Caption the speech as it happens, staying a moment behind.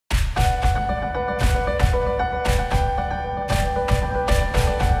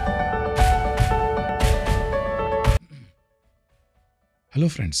Hello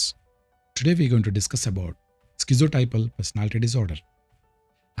friends, today we are going to discuss about schizotypal personality disorder.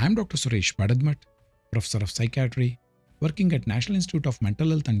 I am Dr. Suresh Badadmat, Professor of Psychiatry, working at National Institute of Mental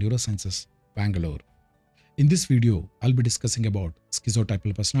Health and Neurosciences, Bangalore. In this video, I'll be discussing about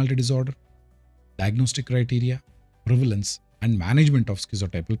schizotypal personality disorder, diagnostic criteria, prevalence, and management of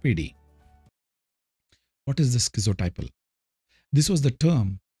schizotypal PD. What is the schizotypal? This was the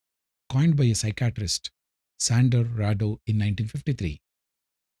term coined by a psychiatrist, Sander Rado, in 1953.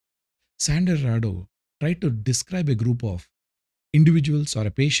 Sander Rado tried to describe a group of individuals or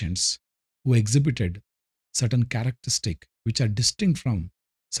patients who exhibited certain characteristics which are distinct from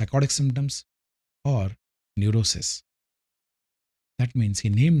psychotic symptoms or neurosis. That means he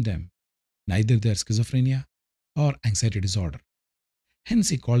named them neither their schizophrenia or anxiety disorder. Hence,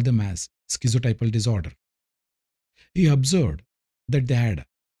 he called them as schizotypal disorder. He observed that they had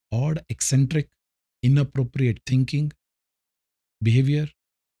odd, eccentric, inappropriate thinking, behavior,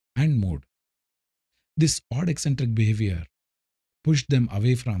 and mood. This odd, eccentric behavior pushed them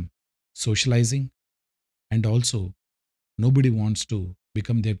away from socializing, and also nobody wants to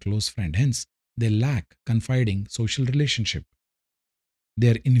become their close friend. Hence, they lack confiding social relationship.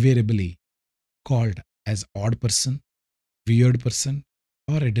 They are invariably called as odd person, weird person,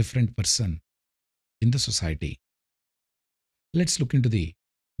 or a different person in the society. Let's look into the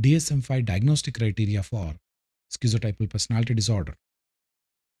DSM-5 diagnostic criteria for schizotypal personality disorder.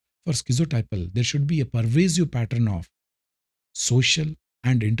 For schizotypal, there should be a pervasive pattern of social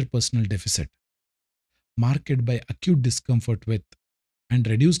and interpersonal deficit, marked by acute discomfort with and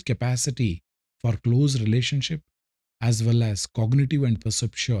reduced capacity for close relationship, as well as cognitive and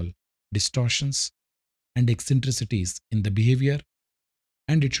perceptual distortions and eccentricities in the behavior,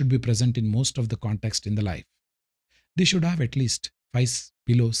 and it should be present in most of the context in the life. They should have at least 5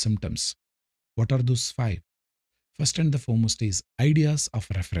 below symptoms. What are those 5? First and the foremost is ideas of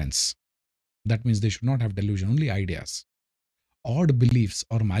reference. That means they should not have delusion, only ideas. Odd beliefs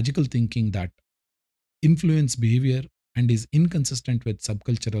or magical thinking that influence behavior and is inconsistent with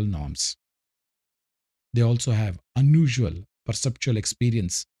subcultural norms. They also have unusual perceptual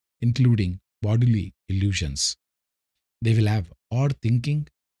experience, including bodily illusions. They will have odd thinking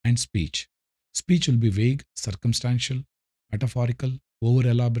and speech. Speech will be vague, circumstantial, metaphorical, over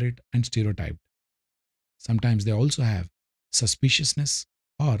elaborate, and stereotyped. Sometimes they also have suspiciousness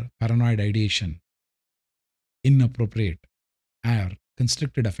or paranoid ideation. Inappropriate or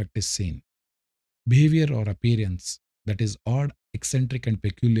constricted affect is seen. Behavior or appearance that is odd, eccentric, and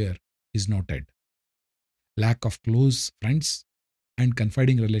peculiar is noted. Lack of close friends and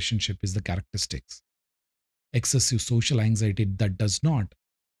confiding relationship is the characteristics. Excessive social anxiety that does not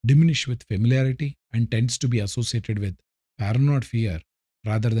diminish with familiarity and tends to be associated with paranoid fear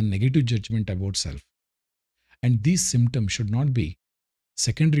rather than negative judgment about self. And these symptoms should not be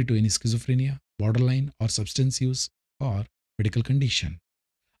secondary to any schizophrenia, borderline, or substance use or medical condition.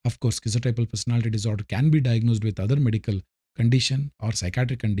 Of course, schizotypal personality disorder can be diagnosed with other medical condition or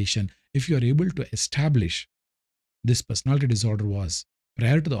psychiatric condition if you are able to establish this personality disorder was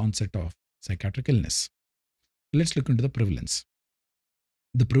prior to the onset of psychiatric illness. Let's look into the prevalence.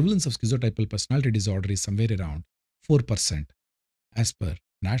 The prevalence of schizotypal personality disorder is somewhere around 4% as per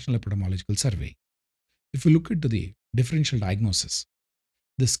National Epidemiological Survey. If you look into the differential diagnosis,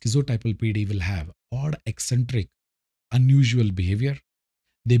 the schizotypal PD will have odd, eccentric, unusual behavior.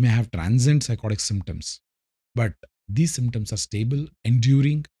 They may have transient psychotic symptoms, but these symptoms are stable,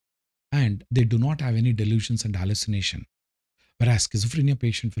 enduring, and they do not have any delusions and hallucination. Whereas schizophrenia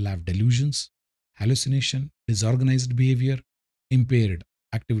patient will have delusions, hallucination, disorganized behavior, impaired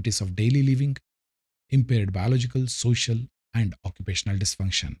activities of daily living, impaired biological, social, and occupational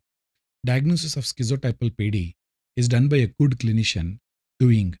dysfunction. Diagnosis of schizotypal PD is done by a good clinician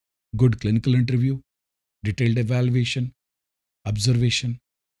doing good clinical interview, detailed evaluation, observation,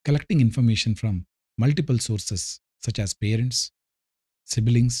 collecting information from multiple sources such as parents,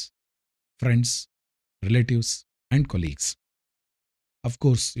 siblings, friends, relatives, and colleagues. Of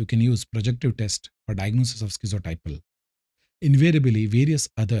course, you can use projective test for diagnosis of schizotypal. Invariably, various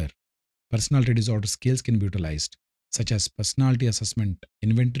other personality disorder scales can be utilized, such as Personality Assessment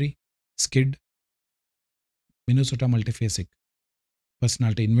Inventory, SCID, Minnesota Multiphasic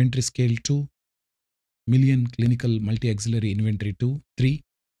Personality Inventory Scale 2, Million Clinical Multi-Auxiliary Inventory 2, 3,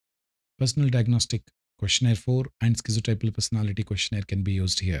 Personal Diagnostic Questionnaire 4, and Schizotypal Personality Questionnaire can be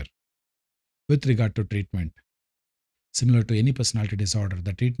used here. With regard to treatment, similar to any personality disorder,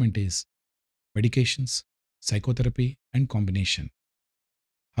 the treatment is medications, psychotherapy, and combination.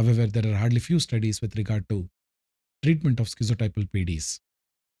 However, there are hardly few studies with regard to treatment of schizotypal PDs.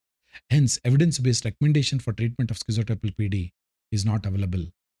 Hence, evidence-based recommendation for treatment of schizotypal PD is not available.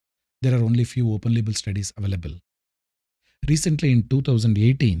 There are only few open label studies available. Recently in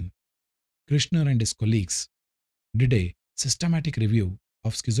 2018, Krishner and his colleagues did a systematic review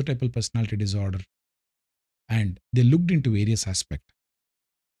of schizotypal personality disorder, and they looked into various aspects,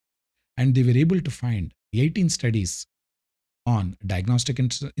 and they were able to find 18 studies on diagnostic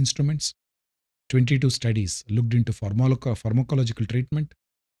instruments, 22 studies looked into pharmacological treatment,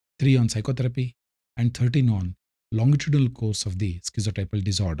 3 on psychotherapy, and 13 on longitudinal course of the schizotypal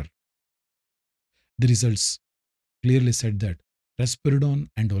disorder. The results clearly said that risperidone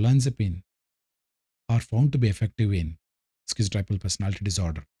and olanzapine are found to be effective in schizotypal personality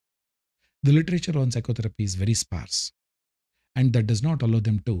disorder. The literature on psychotherapy is very sparse, and that does not allow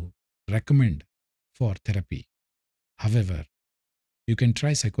them to recommend for therapy. However, you can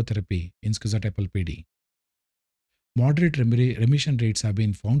try psychotherapy in schizotypal PD. Moderate remission rates have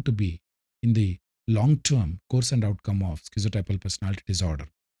been found to be in the long-term course and outcome of schizotypal personality disorder.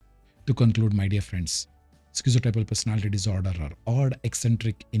 To conclude, my dear friends, schizotypal personality disorder are odd,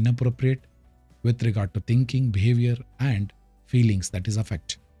 eccentric, inappropriate with regard to thinking, behavior, and feelings, that is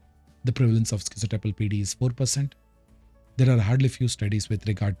affect. The prevalence of schizotypal PD is 4%. There are hardly few studies with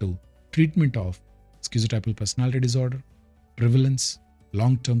regard to treatment of schizotypal personality disorder, prevalence,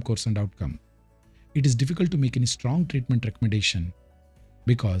 long-term course and outcome. It is difficult to make any strong treatment recommendation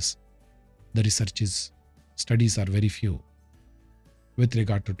because the studies are very few. With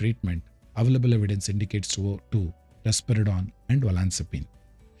regard to treatment, available evidence indicates to risperidone and olanzapine.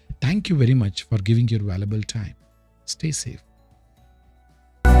 Thank you very much for giving your valuable time. Stay safe.